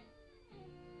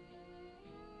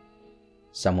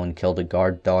 Someone killed a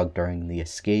guard dog during the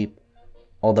escape,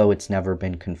 although it's never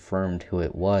been confirmed who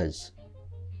it was.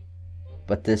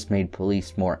 But this made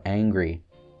police more angry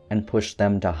and pushed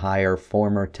them to hire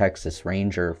former Texas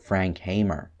Ranger Frank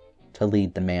Hamer to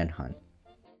lead the manhunt.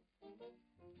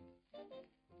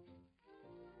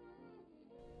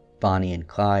 Bonnie and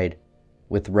Clyde,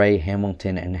 with Ray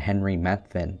Hamilton and Henry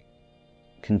Methvin,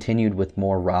 continued with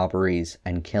more robberies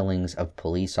and killings of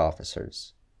police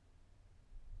officers.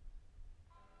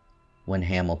 When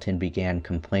Hamilton began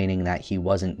complaining that he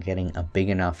wasn't getting a big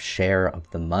enough share of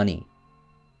the money,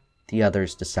 the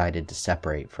others decided to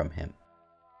separate from him.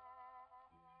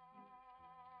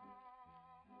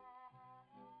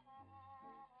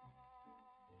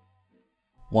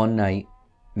 One night,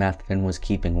 Methvin was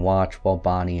keeping watch while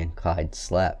Bonnie and Clyde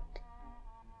slept.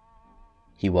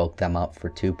 He woke them up for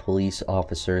 2 police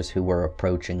officers who were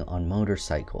approaching on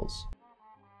motorcycles.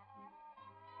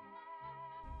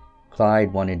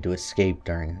 Clyde wanted to escape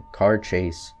during a car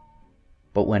chase,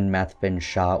 but when Methvin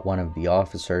shot one of the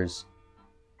officers,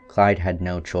 Clyde had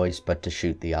no choice but to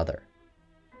shoot the other.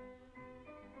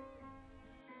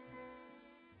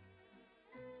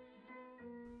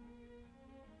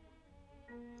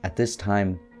 At this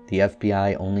time, the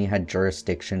FBI only had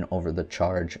jurisdiction over the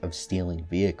charge of stealing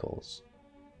vehicles.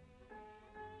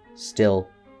 Still,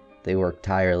 they worked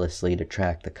tirelessly to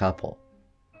track the couple.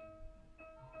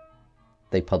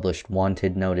 They published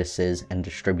wanted notices and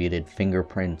distributed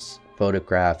fingerprints,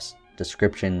 photographs,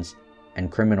 descriptions,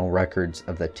 and criminal records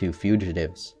of the 2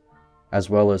 fugitives, as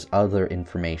well as other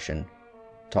information,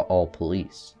 to all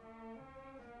police.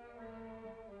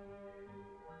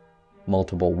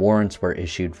 Multiple warrants were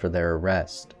issued for their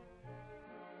arrest.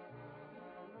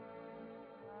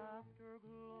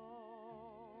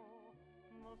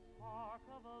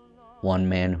 One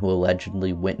man who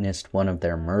allegedly witnessed one of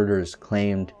their murders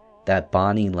claimed that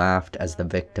Bonnie laughed as the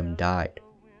victim died.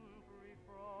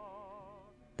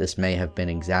 This may have been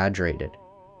exaggerated.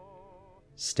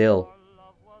 Still,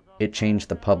 it changed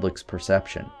the public's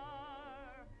perception.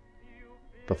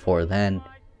 Before then,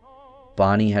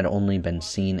 Bonnie had only been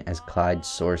seen as Clyde's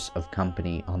source of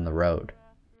company on the road.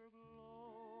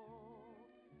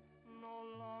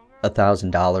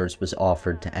 $1,000 was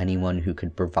offered to anyone who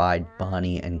could provide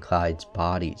Bonnie and Clyde's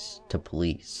bodies to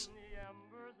police.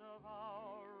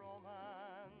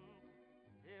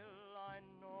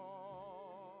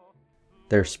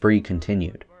 Their spree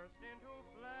continued.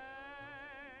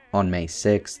 On May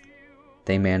 6th,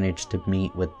 they managed to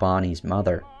meet with Bonnie's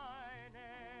mother.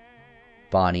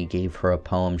 Bonnie gave her a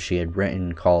poem she had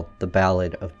written called The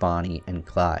Ballad of Bonnie and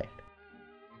Clyde.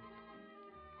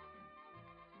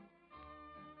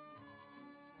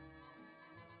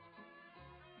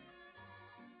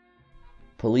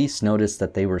 Police noticed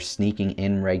that they were sneaking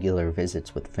in regular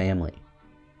visits with family.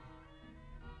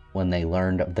 When they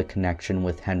learned of the connection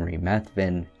with Henry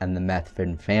Methvin and the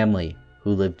Methvin family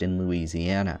who lived in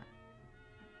Louisiana,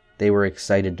 they were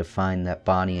excited to find that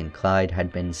Bonnie and Clyde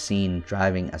had been seen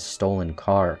driving a stolen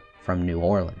car from New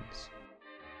Orleans.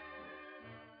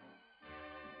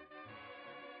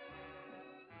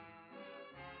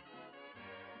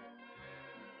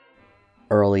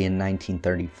 Early in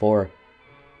 1934,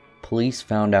 police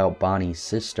found out Bonnie's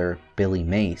sister, Billie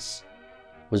Mace,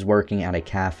 was working at a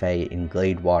cafe in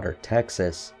Gladewater,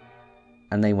 Texas,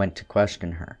 and they went to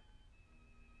question her.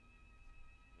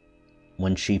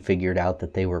 When she figured out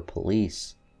that they were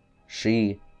police,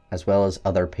 she, as well as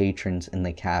other patrons in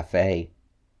the cafe,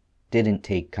 didn't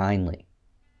take kindly.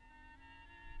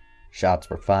 Shots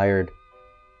were fired,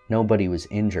 nobody was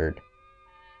injured.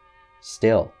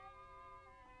 Still,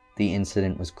 the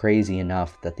incident was crazy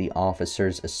enough that the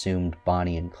officers assumed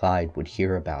Bonnie and Clyde would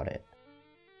hear about it.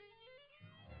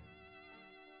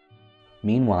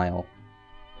 Meanwhile,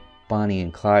 Bonnie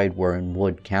and Clyde were in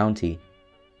Wood County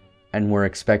and were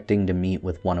expecting to meet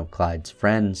with one of Clyde's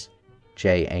friends,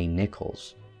 J.A.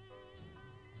 Nichols.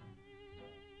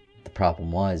 The problem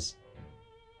was,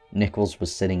 Nichols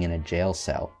was sitting in a jail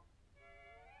cell.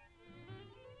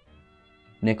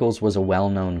 Nichols was a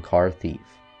well-known car thief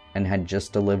and had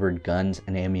just delivered guns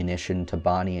and ammunition to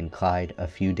Bonnie and Clyde a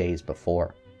few days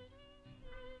before.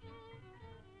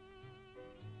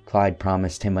 Clyde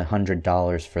promised him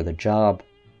 $100 for the job,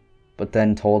 but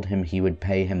then told him he would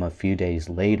pay him a few days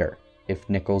later if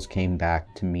Nichols came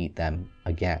back to meet them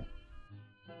again.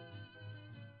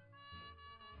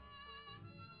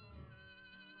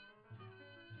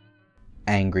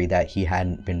 Angry that he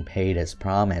hadn't been paid as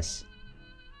promised,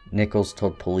 Nichols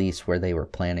told police where they were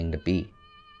planning to be.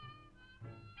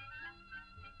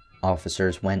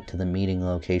 Officers went to the meeting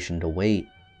location to wait,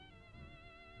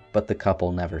 but the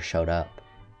couple never showed up.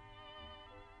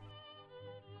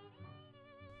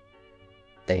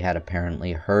 They had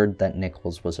apparently heard that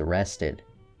Nichols was arrested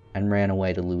and ran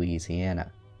away to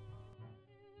Louisiana.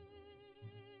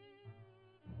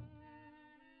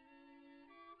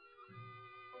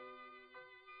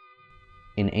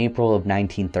 In April of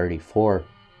 1934,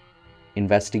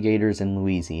 investigators in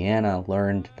Louisiana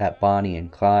learned that Bonnie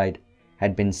and Clyde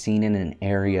had been seen in an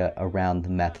area around the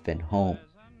Methvin home.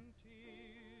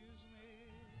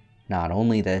 Not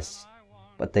only this,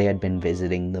 but they had been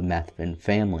visiting the Methvin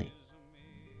family.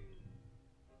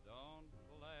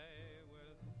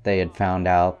 They had found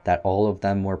out that all of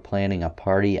them were planning a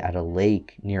party at a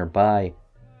lake nearby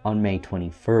on May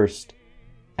 21st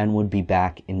and would be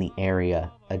back in the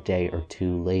area a day or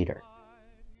two later.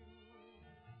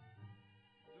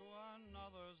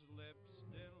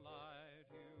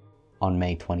 On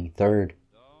May 23rd,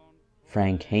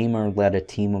 Frank Hamer led a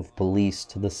team of police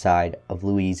to the side of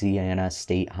Louisiana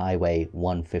State Highway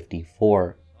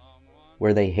 154,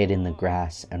 where they hid in the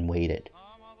grass and waited.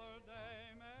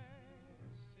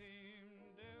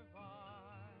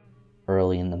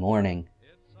 Early in the morning,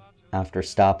 after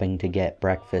stopping to get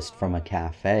breakfast from a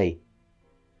cafe,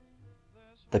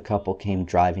 the couple came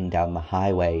driving down the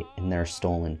highway in their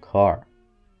stolen car.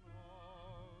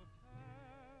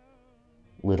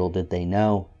 Little did they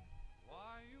know,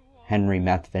 Henry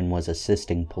Methvin was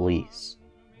assisting police.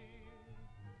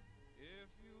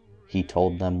 He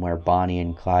told them where Bonnie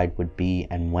and Clyde would be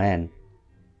and when,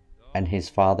 and his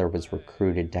father was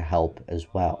recruited to help as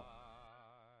well.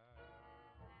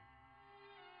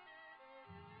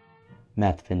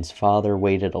 Methvin's father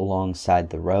waited alongside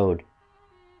the road,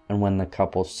 and when the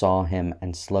couple saw him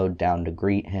and slowed down to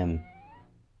greet him,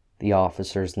 the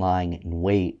officers lying in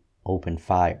wait opened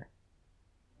fire.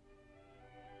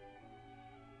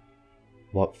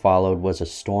 What followed was a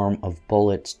storm of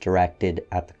bullets directed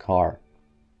at the car.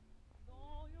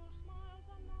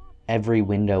 Every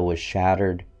window was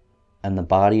shattered, and the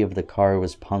body of the car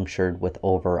was punctured with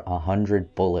over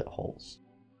 100 bullet holes.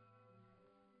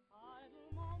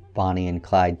 Bonnie and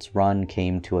Clyde's run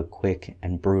came to a quick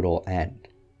and brutal end.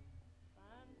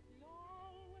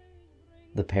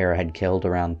 The pair had killed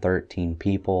around 13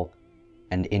 people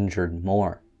and injured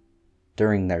more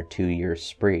during their 2-year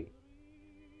spree.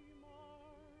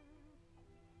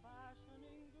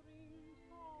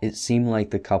 It seemed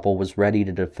like the couple was ready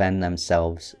to defend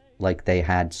themselves like they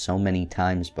had so many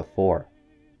times before.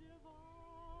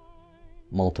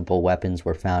 Multiple weapons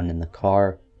were found in the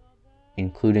car,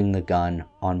 including the gun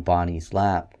on Bonnie's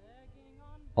lap,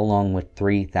 along with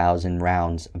 3,000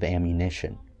 rounds of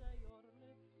ammunition.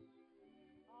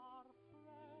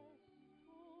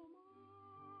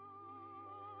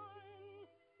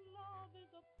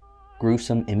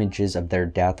 Gruesome images of their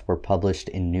death were published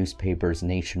in newspapers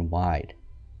nationwide.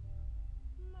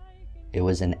 It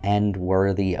was an end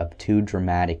worthy of two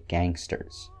dramatic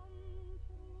gangsters.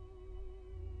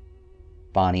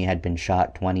 Bonnie had been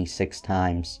shot 26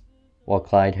 times, while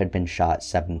Clyde had been shot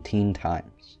 17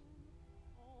 times.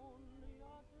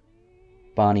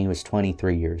 Bonnie was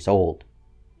 23 years old.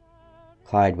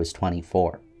 Clyde was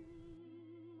 24.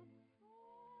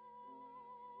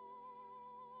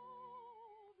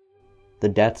 The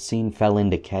death scene fell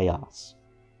into chaos.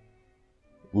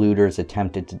 Looters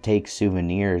attempted to take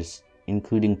souvenirs,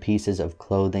 including pieces of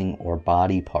clothing or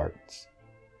body parts.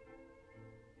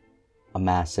 A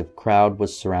massive crowd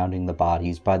was surrounding the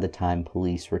bodies by the time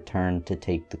police returned to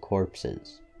take the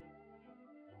corpses.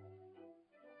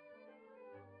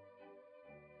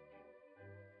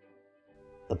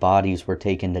 The bodies were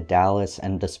taken to Dallas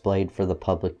and displayed for the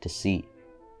public to see.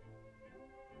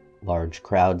 Large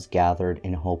crowds gathered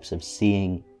in hopes of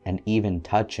seeing and even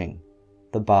touching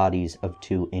the bodies of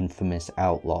two infamous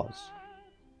outlaws.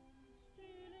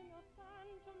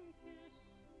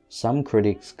 Some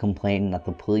critics complained that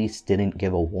the police didn't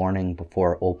give a warning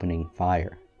before opening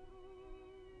fire.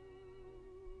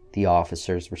 The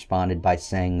officers responded by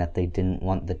saying that they didn't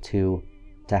want the two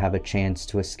to have a chance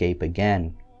to escape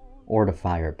again or to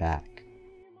fire back.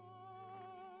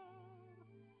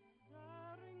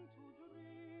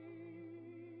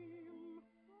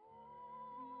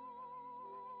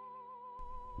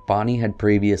 Bonnie had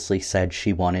previously said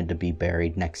she wanted to be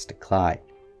buried next to Clyde.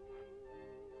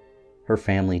 Her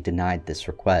family denied this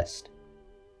request.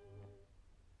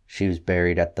 She was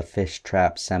buried at the Fish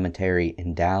Trap Cemetery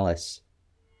in Dallas,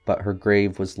 but her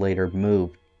grave was later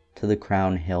moved to the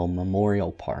Crown Hill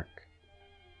Memorial Park.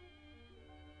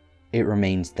 It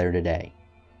remains there today.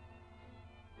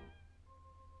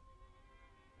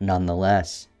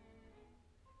 Nonetheless,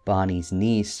 Bonnie's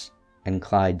niece and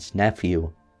Clyde's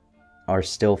nephew are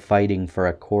still fighting for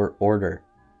a court order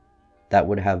that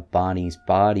would have Bonnie's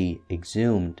body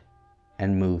exhumed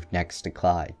and moved next to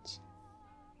Clyde's.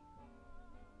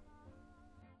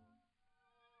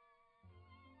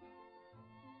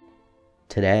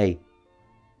 Today,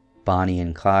 Bonnie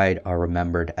and Clyde are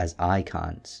remembered as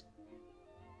icons.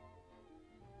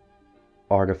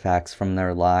 Artifacts from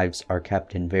their lives are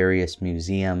kept in various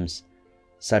museums,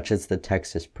 such as the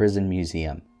Texas Prison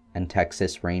Museum and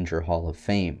Texas Ranger Hall of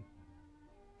Fame,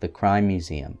 the Crime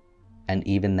Museum, and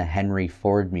even the Henry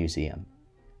Ford Museum.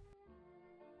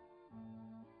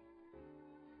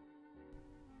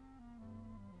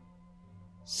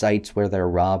 Sites where their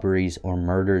robberies or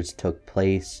murders took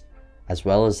place, as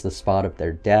well as the spot of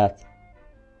their death,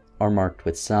 are marked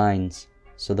with signs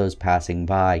so those passing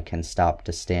by can stop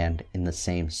to stand in the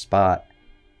same spot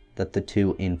that the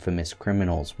two infamous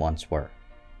criminals once were.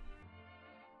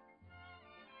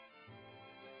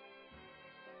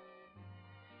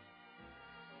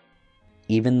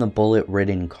 Even the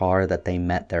bullet-ridden car that they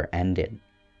met their end in,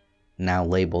 now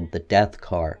labeled the Death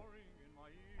Car,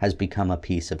 has become a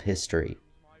piece of history.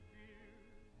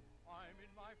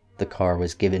 The car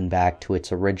was given back to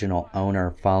its original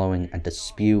owner following a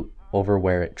dispute over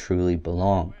where it truly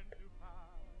belonged.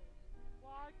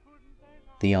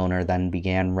 The owner then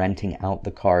began renting out the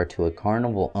car to a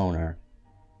carnival owner,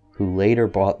 who later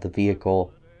bought the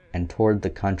vehicle and toured the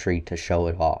country to show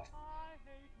it off.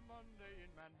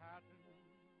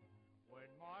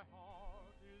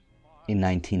 In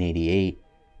 1988,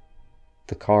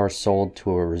 the car sold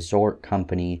to a resort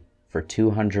company for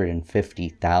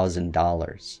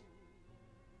 $250,000.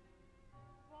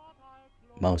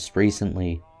 Most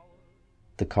recently,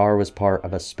 the car was part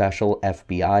of a special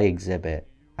FBI exhibit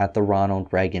at the Ronald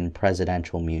Reagan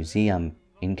Presidential Museum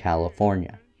in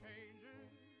California.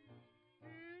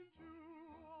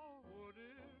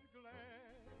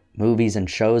 Movies and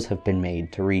shows have been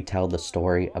made to retell the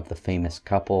story of the famous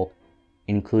couple,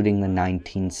 including the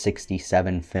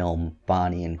 1967 film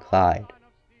Bonnie and Clyde.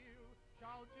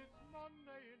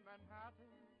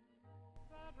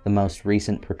 The most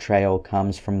recent portrayal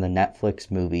comes from the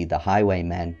Netflix movie The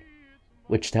Highwaymen,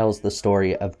 which tells the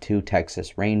story of two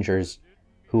Texas Rangers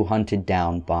who hunted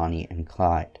down Bonnie and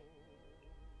Clyde.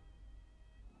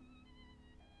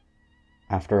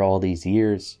 After all these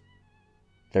years,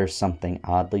 there's something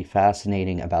oddly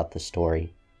fascinating about the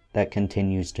story that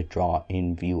continues to draw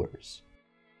in viewers.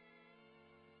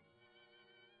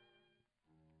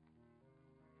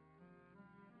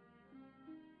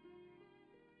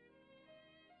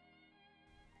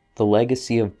 The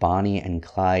legacy of Bonnie and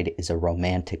Clyde is a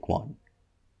romantic one.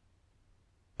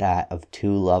 That of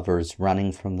two lovers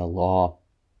running from the law,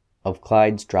 of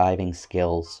Clyde's driving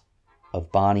skills,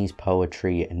 of Bonnie's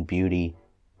poetry and beauty.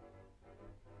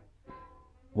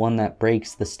 One that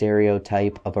breaks the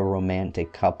stereotype of a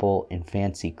romantic couple in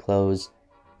fancy clothes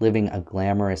living a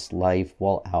glamorous life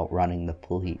while outrunning the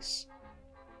police.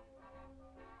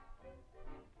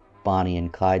 Bonnie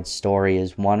and Clyde's story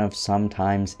is one of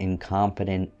sometimes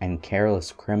incompetent and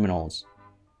careless criminals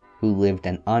who lived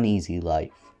an uneasy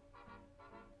life,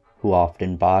 who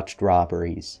often botched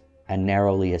robberies and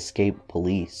narrowly escaped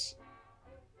police.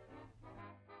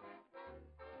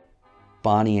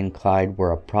 Bonnie and Clyde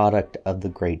were a product of the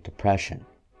Great Depression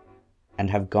and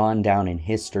have gone down in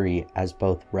history as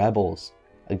both rebels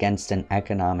against an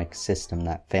economic system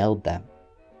that failed them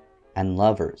and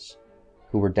lovers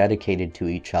who were dedicated to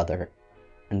each other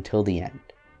until the end.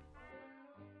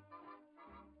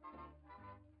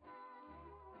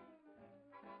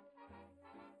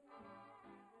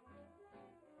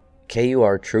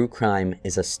 KUR True Crime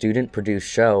is a student-produced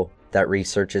show that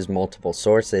researches multiple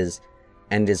sources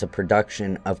and is a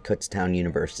production of Kutztown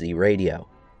University Radio.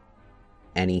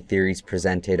 Any theories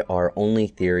presented are only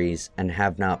theories and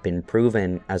have not been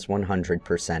proven as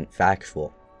 100%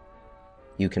 factual.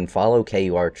 You can follow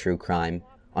KUR True Crime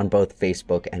on both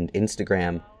Facebook and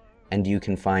Instagram, and you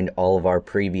can find all of our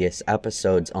previous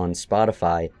episodes on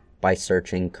Spotify by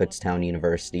searching Kutztown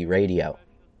University Radio.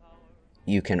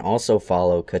 You can also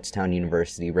follow Kutztown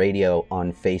University Radio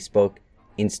on Facebook,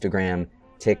 Instagram,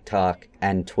 TikTok,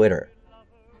 and Twitter.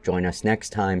 Join us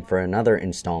next time for another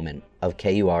installment of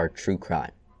KUR True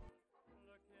Crime.